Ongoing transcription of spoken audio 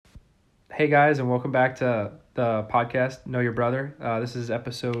Hey guys, and welcome back to the podcast Know Your Brother. This is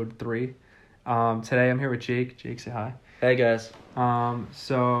episode 3. Today I'm here with Jake. Jake, say hi. Hey guys.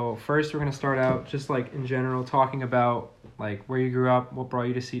 So first we're gonna start out just like in general talking about like where you grew up, what brought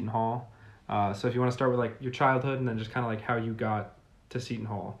you to Seton Hall. So if you want to start with like your childhood and then just kind of like how you got to Seton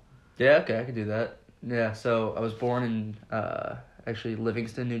Hall. Yeah, okay, I can do that. Yeah, so I was born in actually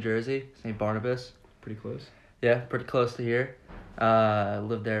Livingston, New Jersey, St. Barnabas. Pretty close. Yeah, pretty close to here.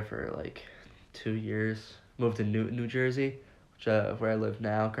 Lived there for like 2 years. Moved to New Jersey, which where I live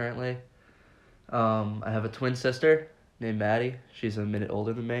now currently. I have a twin sister named Maddie. She's a minute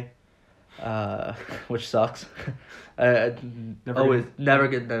older than me, which sucks. I never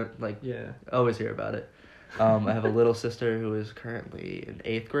always hear about it. I have a little sister who is currently in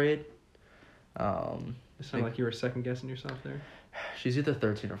 8th grade. It sounded like you were second guessing yourself there. She's either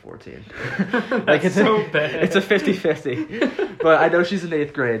 13 or 14. Like it's so bad. It's a 50-50. But I know she's in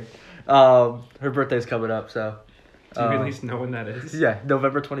 8th grade. Her birthday's coming up, so. Do you at least know when that is? Yeah,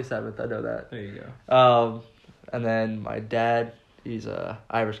 November 27th. I know that. There you go. And then my dad, he's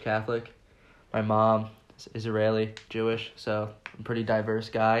Irish Catholic. My mom is Israeli, Jewish, so I'm a pretty diverse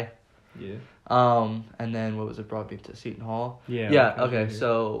guy. Yeah. And then what was it brought me to Seton Hall? Yeah. Yeah, okay,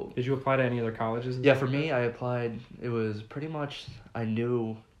 so. Did you apply to any other colleges? Yeah, for me, I applied. It was pretty much, I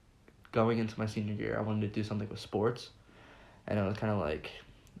knew going into my senior year, I wanted to do something with sports. And I was kind of like,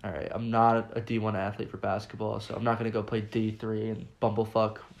 all right, I'm not a D1 athlete for basketball, so I'm not going to go play D3 and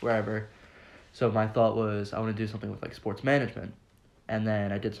bumblefuck wherever. So my thought was I want to do something with like sports management. And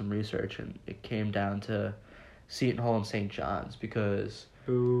then I did some research, and it came down to Seton Hall and St. John's because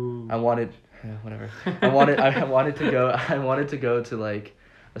Boo. I wanted to go to like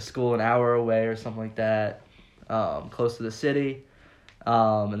a school an hour away or something like that, close to the city,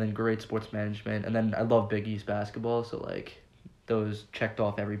 and then great sports management, and then I love Big East basketball, so like those checked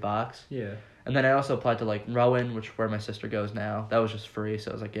off every box. Yeah. And then I also applied to like Rowan, which where my sister goes now. That was just free,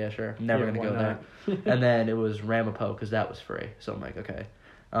 so I was like, yeah, sure, I'm never gonna go there. And then it was Ramapo because that was free, so I'm like, okay.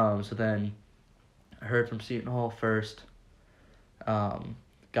 So then I heard from Seton Hall first.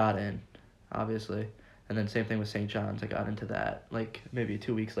 Got in, obviously, and then same thing with St. John's. I got into that like maybe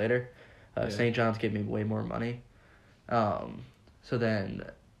 2 weeks later. Yeah. St. John's gave me way more money. So then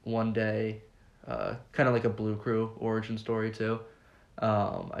one day, kind of like a Blue Crew origin story too.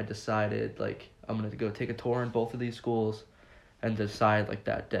 I decided like I'm gonna go take a tour in both of these schools, and decide like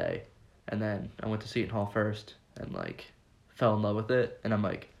that day, and then I went to Seton Hall first and like fell in love with it, and I'm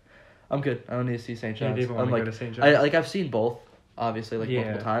like, I'm good. I don't need to see St. John's. You didn't want I'm to like, go to St. John's? I've seen both. Obviously, like Yeah.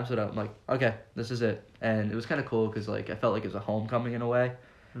 multiple times, but I'm like, okay, this is it, and it was kind of cool because like I felt like it was a homecoming in a way,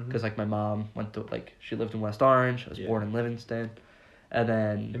 because like my mom went to like she lived in West Orange, I was born in Livingston, and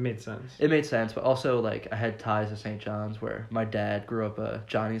then It made sense. it made sense, but also like I had ties to St. John's where my dad grew up a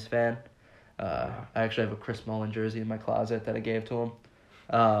Johnny's fan. I actually have a Chris Mullin jersey in my closet that I gave to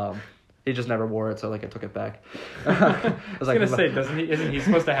him. He just never wore it, so like I took it back. I was gonna say, isn't he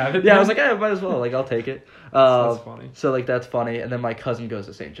supposed to have it? Yeah, I was like, I might as well. Like, I'll take it. That's funny. So like that's funny. And then my cousin goes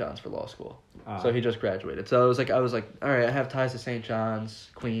to St. John's for law school, so he just graduated. So I was like, all right, I have ties to St. John's,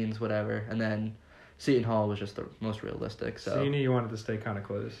 Queens, whatever. And then Seton Hall was just the most realistic. So you knew you wanted to stay kind of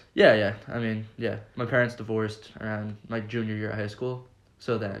close. Yeah. I mean, yeah. My parents divorced around my junior year of high school.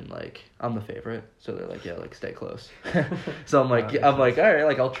 So then, like, I'm the favorite. So they're like, yeah, like, stay close. So I'm like, all right,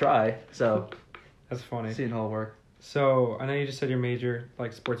 like, I'll try. So That's funny. Seton Hall work. So I know you just said your major,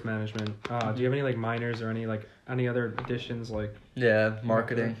 like sports management. Do you have any like minors or any other additions like? Yeah,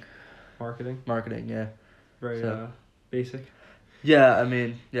 marketing. Marketing, Yeah. very basic. Yeah, I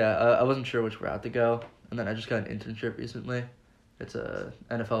mean, I wasn't sure which route to go, and then I just got an internship recently. It's a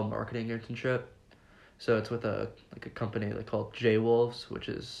NFL marketing internship. So it's with a company like called J Wolves, which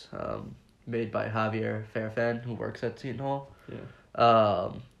is made by Javier Fairfan, who works at Seton Hall.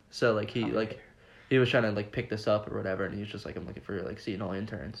 Yeah. So like he was trying to like pick this up or whatever, and he was just like, I'm looking for like Seton Hall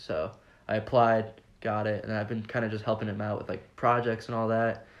interns. So I applied, got it, and I've been kind of just helping him out with like projects and all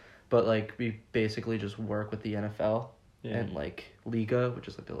that. But like we basically just work with the NFL and like Liga, which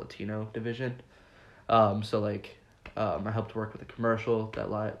is like the Latino division. So like. I helped work with a commercial that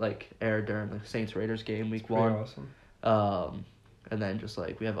aired during the Saints Raiders game week 1. Awesome. And then just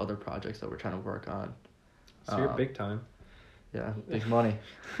like we have other projects that we're trying to work on. So you're big time. Yeah, big money.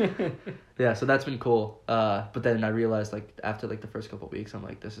 Yeah, so that's been cool. But then I realized like after like the first couple of weeks, I'm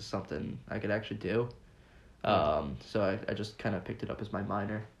like, this is something I could actually do. So I just kind of picked it up as my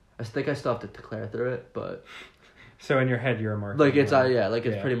minor. I think I still have to declare through it, but So in your head, you're a marketing. Like it's guy. it's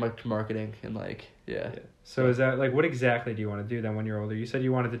Yeah. pretty much marketing and like yeah. So is that like what exactly do you want to do then when you're older? You said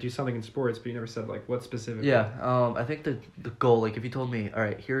you wanted to do something in sports, but you never said like what specifically. Yeah. I think the goal, like if you told me, all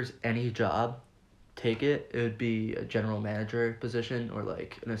right, here's any job, take it. It would be a general manager position or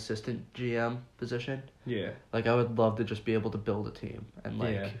like an assistant GM position. Yeah. Like I would love to just be able to build a team and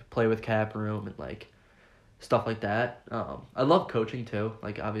like Yeah. play with cap room and like stuff like that. I love coaching too.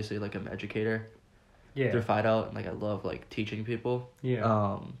 Like obviously like I'm an educator Yeah. through Fight Out and like I love like teaching people.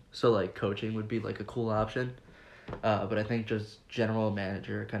 Yeah. So like coaching would be like a cool option. But I think just general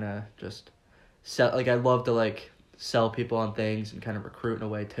manager kind of just sell. Like I love to like sell people on things and kind of recruit in a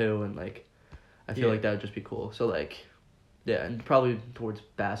way too. And like I feel Yeah. like that would just be cool. So like yeah, and probably towards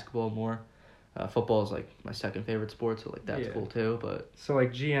basketball more. Football is like my second favorite sport, so like that's Yeah. cool too. But So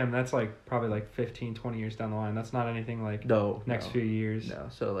like GM, that's like probably like 15, 20 years down the line. That's not anything like next no, few years. no.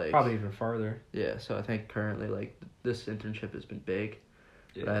 So like Probably even farther. yeah. So I think currently like this internship has been big,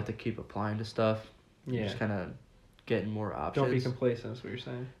 Yeah. but I have to keep applying to stuff. Yeah. Just kind of getting more options. Don't be complacent. That's what you're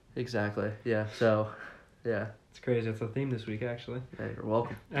saying. Exactly. Yeah. So yeah. It's crazy. It's a theme this week actually. Yeah, you're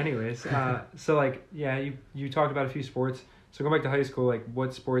welcome. Anyways, so like yeah, you talked about a few sports. So going back to high school, like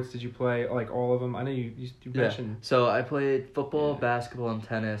what sports did you play? Like all of them? I know you mentioned So I played football, Yeah. basketball, and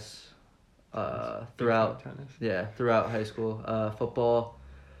tennis. big Throughout time tennis. throughout high school. Football,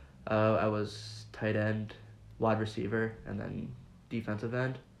 I was tight end, wide receiver, and then defensive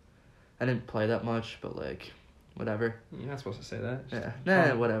end. I didn't play that much, but like, whatever. You're not supposed to say that. Just Yeah.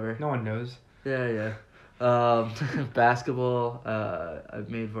 fun. Whatever. No one knows. Yeah. Basketball, I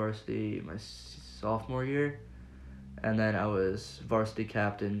made varsity my sophomore year, and then I was varsity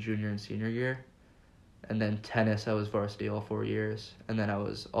captain junior and senior year, and then tennis I was varsity all 4 years, and then I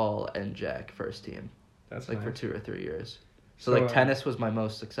was all NJAC first team, That's like nice. for 2 or 3 years. So like tennis was my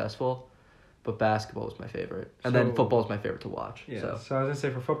most successful, but basketball was my favorite, and then So- football is my favorite to watch. Yeah. So So I was gonna say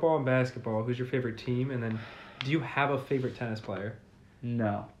for football and basketball, who's your favorite team? And then, do you have a favorite tennis player?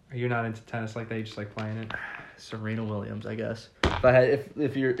 no, Or you're not into tennis like that? You just like playing it. Serena Williams, I guess. If I had,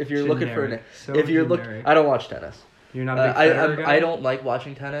 if you're looking for Generic. So if you're generic. I don't watch tennis. You're not a big Federer guy? I don't like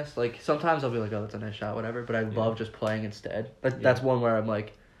watching tennis. Like sometimes I'll be like, oh, that's a nice shot, whatever. But I love just playing instead. That's one where I'm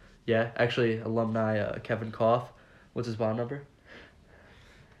like, yeah, actually, alumni Kevin Koff. What's his bond number?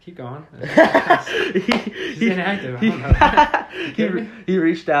 Keep going. He's inactive. I don't know. he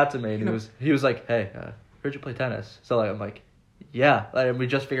reached out to me and he was like, hey, heard you play tennis. So like I'm like, yeah, and we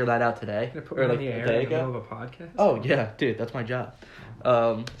just figured that out today Gonna put or me like in the a air day in the ago. middle of a podcast. Oh yeah, dude, that's my job.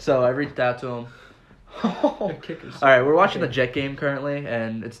 So I reached out to him. All Kickers. right, we're watching Okay. the Jet game currently,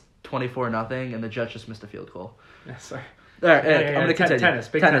 and it's 24-0, and the Jets just missed a field goal. Yeah, sorry. All right, Yeah, I'm gonna continue. tennis,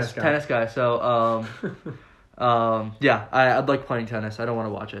 big tennis guy. tennis guy. So, yeah, I'd like playing tennis. I don't want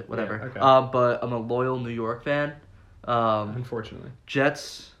to watch it, whatever. Yeah, okay. But I'm a loyal New York fan. Unfortunately.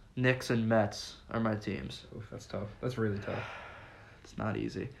 Jets, Knicks, and Mets are my teams. Oof, that's tough. That's really tough. It's not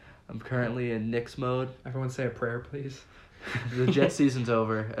easy. I'm currently in Knicks mode. Everyone say a prayer, please. The Jet season's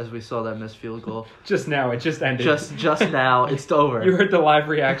over, as we saw that missed field goal. Just now, it just ended. Just now, it's over. You heard the live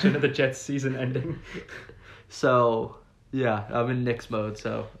reaction of the Jets season ending. So, yeah, I'm in Knicks mode,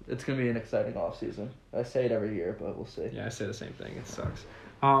 so it's going to be an exciting offseason. I say it every year, but we'll see. Yeah, I say the same thing. It sucks.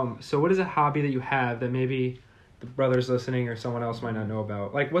 So what is a hobby that you have that maybe the brothers listening or someone else might not know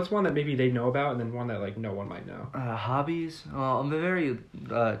about? Like, what's one that maybe they know about and then one that, like, no one might know? Hobbies? Well, I'm a very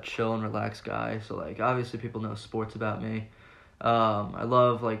chill and relaxed guy, so, like, obviously people know sports about me. I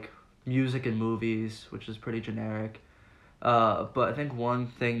love, like, music and movies, which is pretty generic. But I think one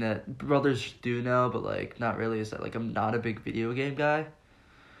thing that brothers do know, but, like, not really, is that, like, I'm not a big video game guy.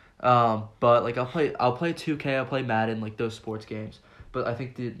 But, like, I'll play 2K, I'll play Madden, like, those sports games. But I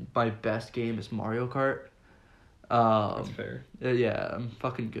think my best game is Mario Kart. That's fair. Yeah, I'm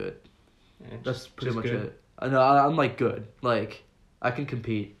fucking good. Yeah, That's pretty just much good. it. No, I'm like good. Like I can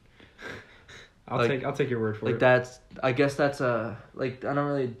compete. I'll take your word for Like it. I guess that's like I don't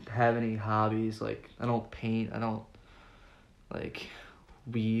really have any hobbies. Like I don't paint. I don't like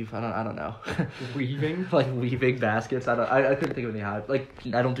weave. I don't know. Weaving? Like weaving baskets. I couldn't think of any hobby. Like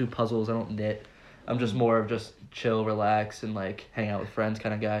I don't do puzzles. I don't knit. I'm just more of just chill, relax, and like hang out with friends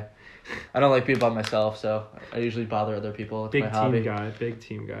kind of guy. I don't like being by myself, so I usually bother other people. It's Big my team hobby. guy. Big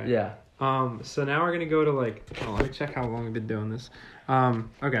team guy. Yeah. So now we're gonna go to like. Oh, let me check how long we've been doing this.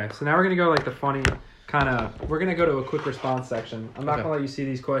 Okay. So now we're gonna go like the funny kind of. We're gonna go to a quick response section. I'm not Okay. gonna let you see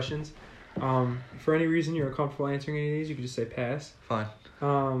these questions. For any reason you're uncomfortable answering any of these, you can just say pass. Fine.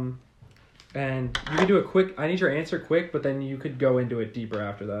 And you can do a quick. I need your answer quick, but then you could go into it deeper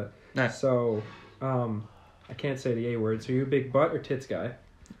after that. Nice. So, I can't say the A word. So you a big butt or tits guy?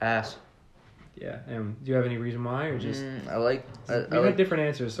 Ass. Yeah. And do you have any reason why, or just I like. we've had different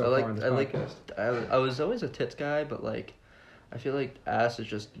answers so far in this podcast. I was always a tits guy, but like, I feel like ass is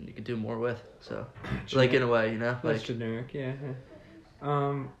just you could do more with. So, like in a way, you know, That's like generic. Yeah.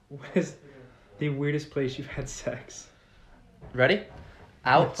 What is the weirdest place you've had sex? ready,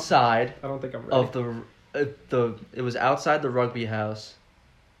 outside I don't think I'm ready. of it was outside the rugby house,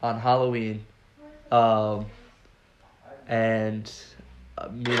 on Halloween, and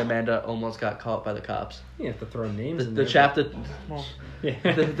me and Amanda almost got caught by the cops. You have to throw names in The there. chapter, well, Yeah.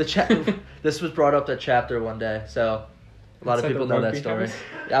 this was brought up at chapter one day, so a lot Outside of people the know that rugby story.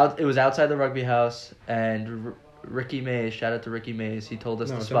 house? It was outside the rugby house, and Ricky Mays, shout out to Ricky Mays, he told us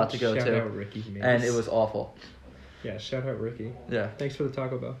No, the spot to don't go shout to, out Ricky, man. and it was awful. Yeah, shout out Ricky. Yeah. Thanks for the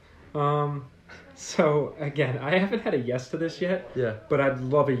Taco Bell. So again, I haven't had a yes to this yet, Yeah. but I'd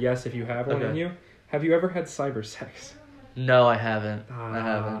love a yes if you have one Okay. in you. Have you ever had cyber sex? No, I haven't. I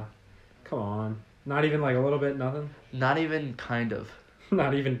haven't. Come on. Not even like a little bit, nothing? Not even kind of.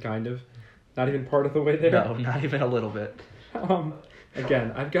 Not even kind of. Not even part of the way there? No, not even a little bit.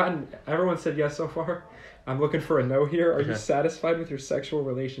 Again, everyone said yes so far. I'm looking for a no here. Are you Okay. satisfied with your sexual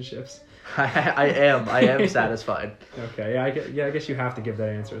relationships? I am satisfied. Okay, I guess you have to give that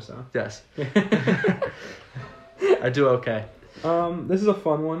answer, so. Yes. I do okay. This is a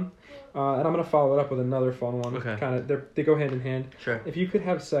fun one, and I'm gonna follow it up with another fun one. Okay. Kind of, they go hand in hand. Sure. If you could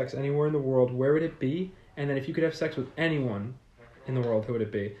have sex anywhere in the world, where would it be? And then if you could have sex with anyone in the world, who would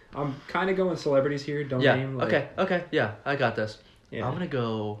it be? I'm kind of going celebrities here. Don't Yeah. name. Like, Okay. Yeah, I got this. Yeah. I'm gonna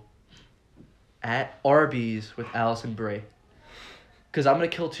go at Arby's with Allison Brie. Because I'm gonna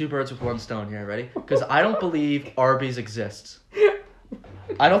kill two birds with one stone here. Ready? Because I don't believe Arby's exists.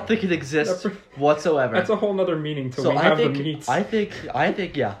 I don't think it exists whatsoever. That's a whole nother meaning to So we I have think, the meats. I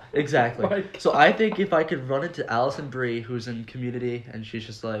think, yeah, exactly. My So I think if I could run into Allison Brie, who's in Community, and she's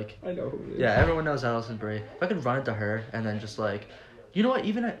just like, I know who it is. yeah, everyone knows Allison Brie. If I could run into her and then just like, you know what?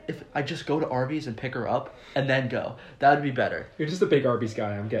 Even if I just go to Arby's and pick her up and then go, that would be better. You're just a big Arby's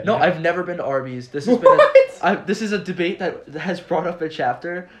guy. I'm getting. No, it. I've never been to Arby's. This has this is a debate that has brought up a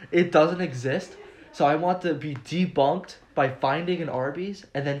chapter. It doesn't exist. So I want to be debunked by finding an Arby's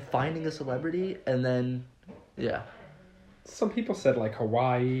and then finding a celebrity and then, yeah. Some people said like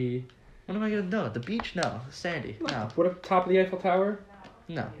Hawaii. What am I gonna know? The beach? No. Sandy? No. What if top of the Eiffel Tower?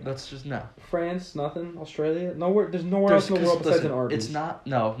 No. That's just no. France? Nothing. Australia? Nowhere. There's nowhere else in the world besides listen, an Arby's. It's not.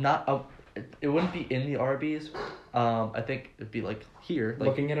 It wouldn't be in the Arby's. I think it'd be like here. Like,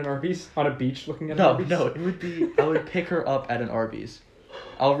 looking at an Arby's on a beach. Looking at an Arby's. No. It would be. I would pick her up at an Arby's.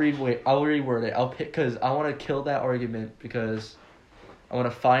 I'll reword it. I'll pick because I want to kill that argument because I want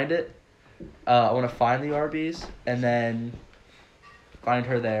to find it. I want to find the Arby's and then find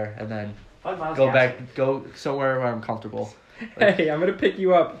her there and then go somewhere where I'm comfortable. Like, Hey, I'm gonna pick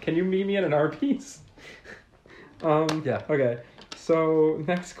you up. Can you meet me at an Arby's? Yeah. Okay. So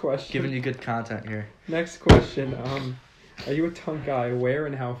next question. giving you good content here. Next question. Are you a tongue guy? Where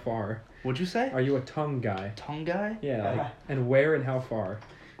and how far? What'd you say? Are you a tongue guy? Tongue guy? Yeah. Like, and where and how far?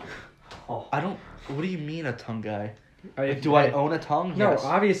 I don't. What do you mean a tongue guy? Like, Do I own a tongue? No, Yes.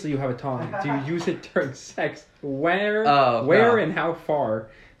 obviously you have a tongue. Do you use it during sex? Where? Oh, where no. and how far?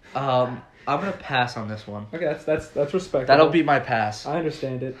 I'm gonna pass on this one. Okay, that's respectable. That'll be my pass. I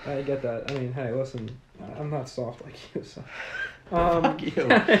understand it. I get that. I mean, hey, listen, I'm not soft like you. So. Fuck you.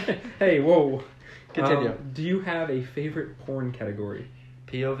 Hey, whoa. Continue. Do you have a favorite porn category?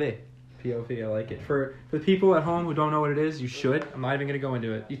 POV. POV, I like it. For the people at home who don't know what it is, you should. I'm not even gonna go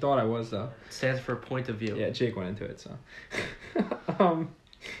into it. You thought I was though. Stands for point of view. Yeah, Jake went into it. So,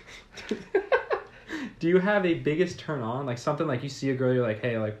 do you have a biggest turn on? Like something like you see a girl, you're like,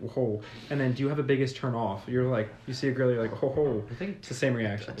 hey, like whoa, and then do you have a biggest turn off? You're like, you see a girl, you're like, ho ho. I think It's the same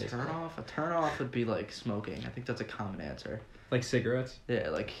reaction. a basically. turn off would be like smoking. I think that's a common answer. Like cigarettes. Yeah,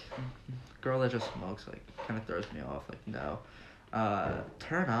 like girl that just smokes like kind of throws me off. Like no.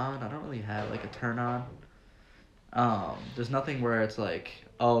 Turn on. I don't really have like a turn on. There's nothing where it's like,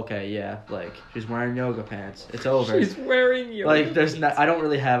 oh, okay, yeah, like she's wearing yoga pants. It's over. She's wearing yoga. Like there's not. I don't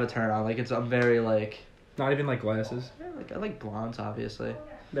really have a turn on. Like I'm very like. Not even like glasses. Yeah, like I like blondes, obviously.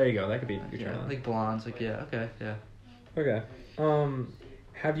 There you go. That could be your Yeah, turn on. like blondes. Like yeah, okay, yeah. Okay.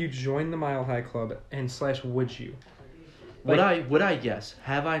 Have you joined the Mile High Club and / would you? Would I? Yes.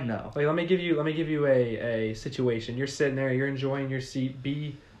 Have I? No. Like let me give you a situation. You're sitting there, you're enjoying your seat,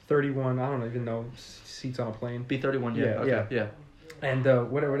 B31. I don't even know seats on a plane. B31. Yeah. Yeah, Okay, yeah. And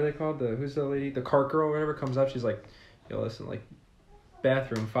what are they called? Who's the lady? The cart girl or whatever comes up. She's like, yo, listen, like,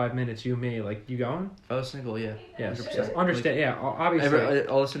 bathroom, 5 minutes, you, me. Like, you going? If I was single, yeah. Yes. 100%. Understand? Like, yeah. Obviously.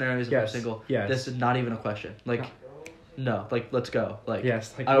 all the scenarios if I'm Yes, single. yes. This is not even a question. Like, No, like let's go. Like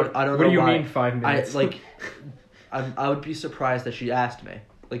Yes. Like I don't what know do you why. mean 5 I minutes? like I would be surprised that she asked me.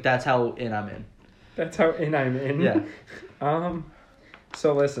 Like that's how in I'm in. That's how in I'm in. Yeah.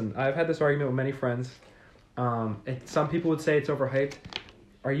 So listen, I've had this argument with many friends. Some people would say it's overhyped.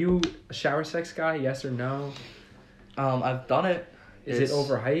 Are you a shower sex guy? Yes or no? I've done it. Is it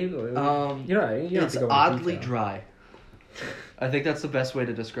overhyped? You don't have It's to go into oddly detail. dry. I think that's the best way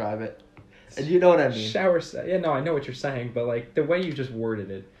to describe it. And you know what I mean. Shower sex. Yeah, no, I know what you're saying, but like the way you just worded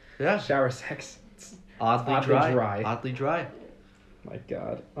it. Yeah. Shower sex. It's, Oddly dry. Oddly dry. my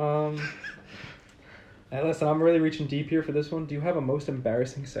God. Hey, listen, I'm really reaching deep here for this one. Do you have a most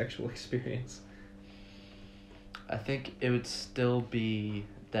embarrassing sexual experience? I think it would still be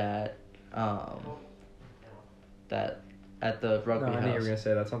that that at the rugby No, I house. knew you were gonna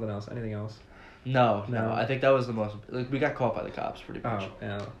say that. Something else. Anything else? No. No. I think that was the most. Like, we got caught by the cops pretty much. Oh,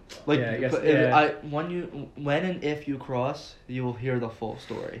 yeah. Like, yeah, I guess. but Yeah. when and if you cross, you will hear the full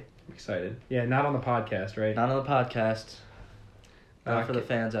story. I'm excited. Yeah, not on the podcast, right? Not on the podcast. Not for the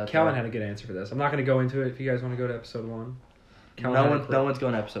fans out Calvin there. had a good answer for this. I'm not gonna go into it. If you guys want to go to episode 1. No one's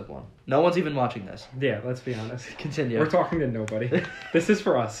going to episode 1. No one's even watching this. Yeah, let's be honest. Continue. We're talking to nobody. This is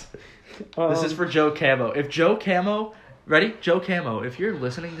for us. This is for Joe Camo. If Joe Camo, ready? Joe Camo, if you're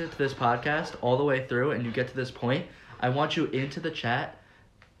listening to this podcast all the way through and you get to this point, I want you into the chat.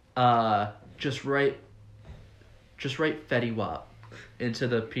 Just write Fetty Wap into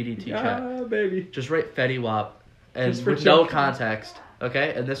the PDT chat. Yeah, baby. Just write Fetty Wap and Just for with Joe no context,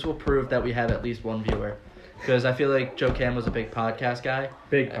 okay? And this will prove that we have at least one viewer. Because I feel like Joe Camo's a big podcast guy.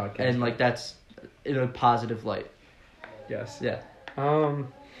 Big podcast. And like that's in a positive light. Yes. Yeah.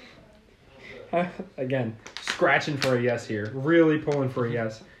 Again, scratching for a yes here. Really pulling for a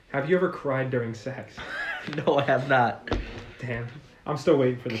yes. Have you ever cried during sex? No, I have not. Damn. I'm still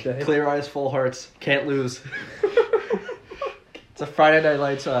waiting for the day. Clear eyes, full hearts. Can't lose. It's a Friday Night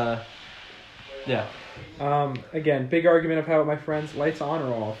Lights. Yeah. Again, big argument I've had with my friends. Lights on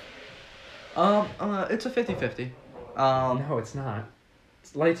or off? It's a 50-50. No, it's not.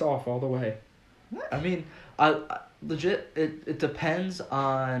 It's lights off all the way. I mean, I legit. It depends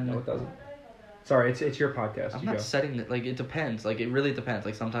on. No, it doesn't. Sorry, it's your podcast. I'm You not go. setting it. Like it depends. Like it really depends.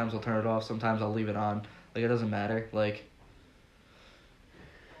 Like sometimes I'll turn it off. Sometimes I'll leave it on. Like it doesn't matter. Like.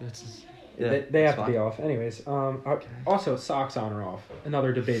 It's. Yeah, They it's have to be fine. off. Anyways, also socks on or off?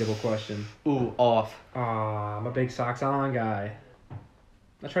 Another debatable question. Ooh, off. I'm a big socks on guy.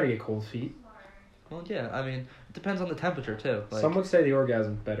 I try to get cold feet. Well, yeah. I mean, it depends on the temperature too. Like, Some would say the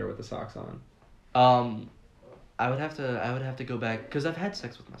orgasm's better with the socks on. I would have to go back because I've had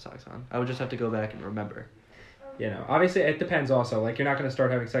sex with my socks on. I would just have to go back and remember. You know, obviously it depends also. Like, you're not going to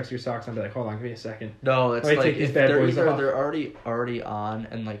start having sex with your socks on and be like, hold on, give me a second. No, it's Let me like take these if bad they're boys either off. they're already on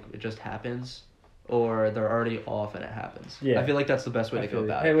and like it just happens, or they're already off and it happens. Yeah. I feel like that's the best way I to go feel you.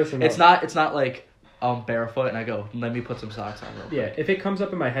 about Hey, it. listen, It's though. not like I'm barefoot and I go, let me put some socks on real quick. Yeah, if it comes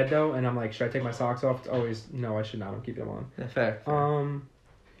up in my head, though, and I'm like, should I take my socks off? It's always, no, I should not. I'm keeping them on. Yeah, fair.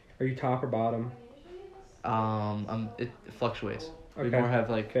 Are you top or bottom? It fluctuates. We Okay, more have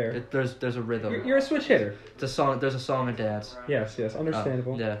like fair. there's a rhythm. You're a switch hitter. It's a song. There's a song and dance. Yes,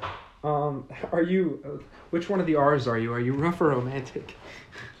 understandable. Yeah. Are you, which one of the R's are you? Are you rough or romantic?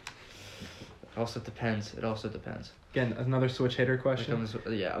 It also depends. Again, another switch hitter Like, question. I'm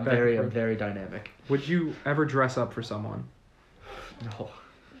Back very and forth. dynamic. Would you ever dress up for someone? No,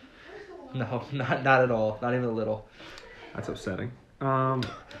 not at all. Not even a little. That's upsetting.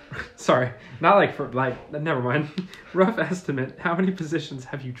 Sorry, not like for like. Never mind. Rough estimate. How many positions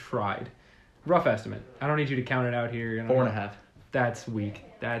have you tried? Rough estimate. I don't need you to count it out here. 4.5. That's weak.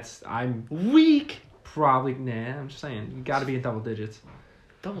 I'm Weak. probably I'm just saying. You got to be in double digits.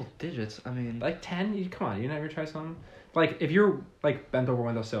 Double digits. I mean, Like 10. Come on. You never try something. Like if you're like bent over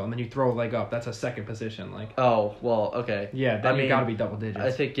windowsill and then you throw a leg up, that's a second position. Like oh well, okay. yeah, then you got to be double digits.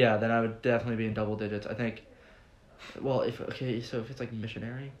 I think then I would definitely be in double digits. I think. Well, if it's like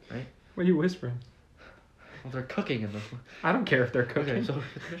missionary, right? What are you whispering? Well, they're cooking in the. I don't care if they're cooking. Okay, so if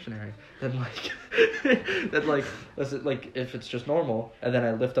it's missionary, then like if it's just normal, and then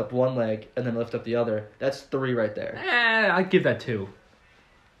I lift up one leg and then lift up the other, that's 3 right there. I'd give that 2.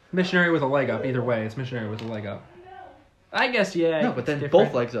 Missionary with a leg up. Either way, it's missionary with a leg up. I guess, yeah. No, but then different.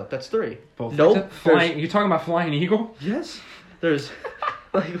 both legs up. That's 3. Both Nope. legs up? Flying. You talking about flying eagle? Yes. There's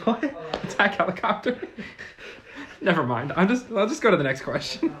like what? Attack helicopter? Never mind. I'll just go to the next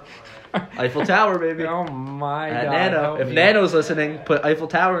question. Eiffel Tower, baby. Oh my At god. Nano. help If me. Nano's listening, put Eiffel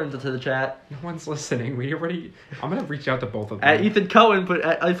Tower into the chat. No one's listening. I'm gonna reach out to both of them. At Ethan Cohen, put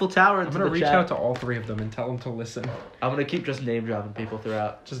Eiffel Tower I'm into gonna the reach chat. out to all three of them and tell them to listen. I'm gonna keep just name dropping people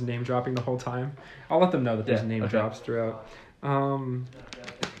throughout. Just name dropping the whole time. I'll let them know that there's Yeah, name okay. drops throughout.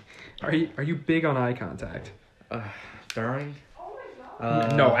 Are you big on eye contact? During?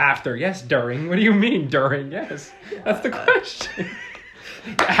 No, after. Yes, during. What do you mean during? Yes, that's the question.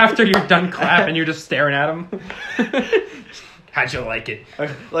 After you're done clapping, you're just staring at them. How'd you like it?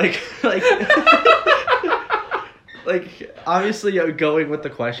 Like, like, obviously, going with the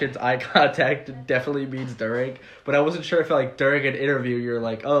questions, eye contact definitely means during, but I wasn't sure if, like, during an interview, you're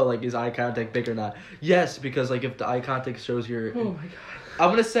like, oh, like, is eye contact big or not? Yes, because, like, if the eye contact shows you're... Oh my god. I'm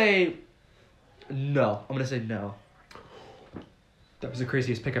gonna say no. That was the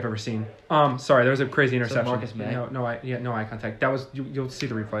craziest pick I've ever seen. Sorry, there was a crazy interception. Marcus May? No eye contact. That was you'll see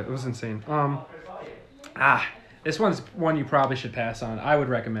the replay. It was insane. This one's one you probably should pass on. I would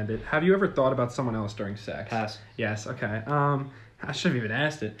recommend it. Have you ever thought about someone else during sex? Pass. Yes. Okay. I should have even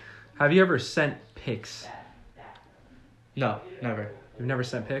asked it. Have you ever sent pics? No, never. You've never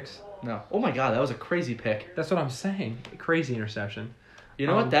sent pics? No. Oh my god, that was a crazy pick. That's what I'm saying. Crazy interception. You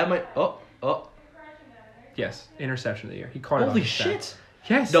know what? That might... Oh. Yes, interception of the year. He caught it. Holy on his shit. stat.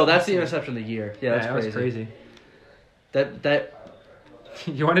 Yes. No, that's the interception of the year. Yeah, that's that crazy. was crazy. That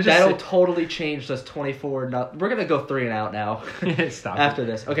You want to just that'll totally change this 24. We're gonna go 3 and out now. Stop After it.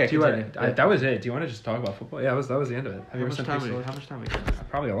 this. Okay, Do you continue. want, that was it. Do you want to just talk about football? Yeah, that was the end of it. Have you ever sent How pics? much time we got?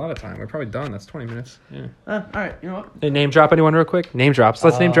 Probably a lot of time. We're probably done. That's 20 minutes. Yeah. All right. You know what? Hey, name drop anyone real quick? Name drops.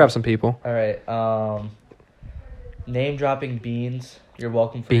 Let's name drop some people. All right. Name dropping Beans. You're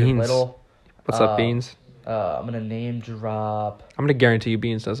welcome for your Beans. little. What's up, Beans? I'm gonna name drop. I'm gonna guarantee you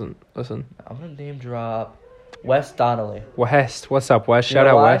Beans doesn't listen. I'm gonna name drop Wes Donnelly. West. What's up, West? You Shout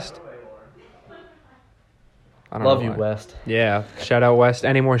know out why? West. I don't Love know you, why. West. Yeah. Shout out West.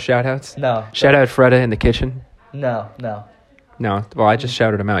 Any more shout outs? No. Shout out Freda in the kitchen. No. No. Well, I just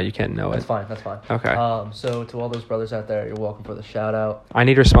shouted him out. You can't know That's it. fine. That's fine. Okay. So to all those brothers out there, you're welcome for the shout out. I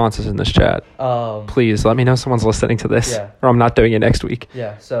need responses in this chat. Please let me know someone's listening to this, Yeah. or I'm not doing it next week.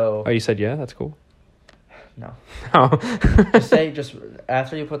 Yeah. So Oh, you said yeah? That's cool. no. Oh. Just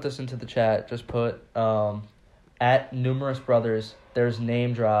after you put this into the chat, just put at numerous brothers. There's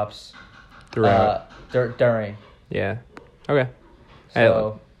name drops Throughout. during. Yeah. Okay. Hey,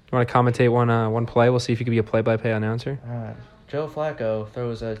 So you want to commentate one play? We'll see if you can be a play-by-play announcer. Joe Flacco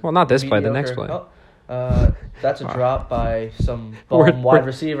throws a Well, not this play, the next mediocre- play. Oh, that's a Wow. drop by some We're- bum wide we're-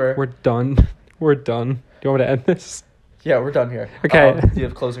 receiver. We're done. We're done. Do you want me to end this? Yeah, we're done here. Okay. Do you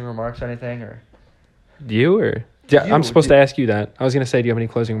have closing remarks or anything? Or You or? Yeah, I'm You, supposed dude. to ask you that. I was gonna say, do you have any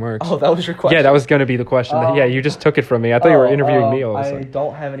closing remarks? oh, that was your question. Yeah, that was gonna be the question. Yeah, you just took it from me. I thought you were interviewing me all of a I sudden.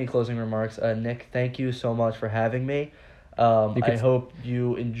 don't have any closing remarks. Nick, thank you so much for having me. You I could- hope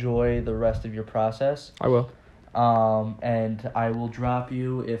you enjoy the rest of your process. I will. And I will drop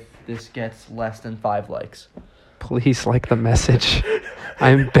you if this gets less than 5 likes. Please like the message.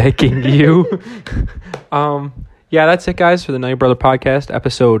 I'm begging you. Yeah, that's it, guys, for the Night Brother Podcast,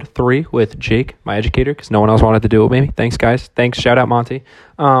 episode 3 with Jake, my educator, because no one else wanted to do it with me. Thanks, guys. Thanks. Shout out Monty.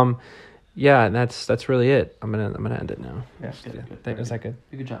 Yeah, and that's really it. I'm gonna end it now. Yeah, good. Is that good?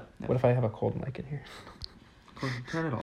 Good job. What if I have a cold mic in here? Turn it off.